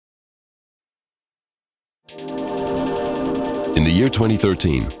In the year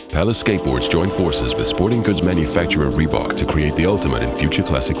 2013, Palace Skateboards joined forces with sporting goods manufacturer Reebok to create the ultimate in future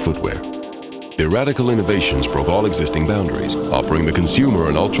classic footwear. Their radical innovations broke all existing boundaries, offering the consumer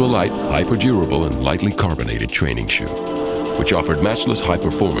an ultra-light, hyper-durable, and lightly carbonated training shoe, which offered matchless high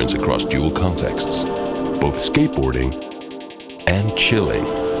performance across dual contexts, both skateboarding and chilling.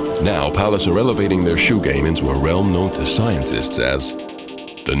 Now, Palace are elevating their shoe game into a realm known to scientists as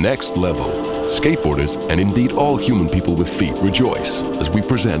the next level. Skateboarders, and indeed all human people with feet, rejoice as we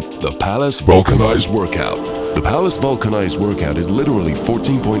present the Palace Vulcanized Workout. The Palace Vulcanized Workout is literally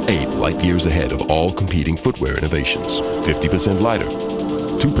 14.8 light years ahead of all competing footwear innovations. 50% lighter,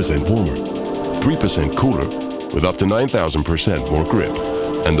 2% warmer, 3% cooler, with up to 9,000% more grip,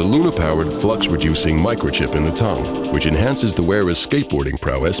 and the Luna-powered flux-reducing microchip in the tongue, which enhances the wearer's skateboarding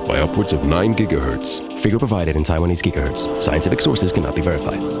prowess by upwards of 9 GHz. Figure provided in Taiwanese gigahertz. Scientific sources cannot be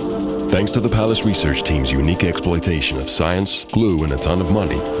verified. Thanks to the Palace research team's unique exploitation of science, glue, and a ton of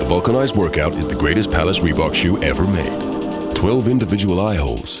money, the Vulcanized Workout is the greatest Palace Reebok shoe ever made. 12 individual eye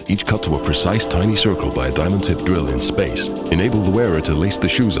holes, each cut to a precise tiny circle by a diamond-tipped drill in space, enable the wearer to lace the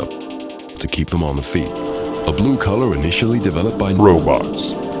shoes up to keep them on the feet. A blue color initially developed by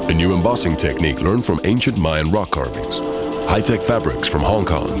robots. A new embossing technique learned from ancient Mayan rock carvings. High-tech fabrics from Hong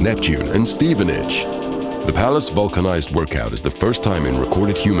Kong, Neptune, and Stevenage. The Palace Vulcanized Workout is the first time in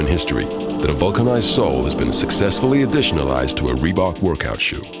recorded human history that a vulcanized sole has been successfully additionalized to a Reebok workout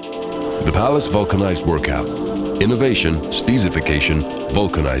shoe. The Palace Vulcanized Workout. Innovation, stezification,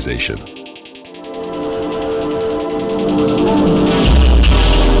 vulcanization.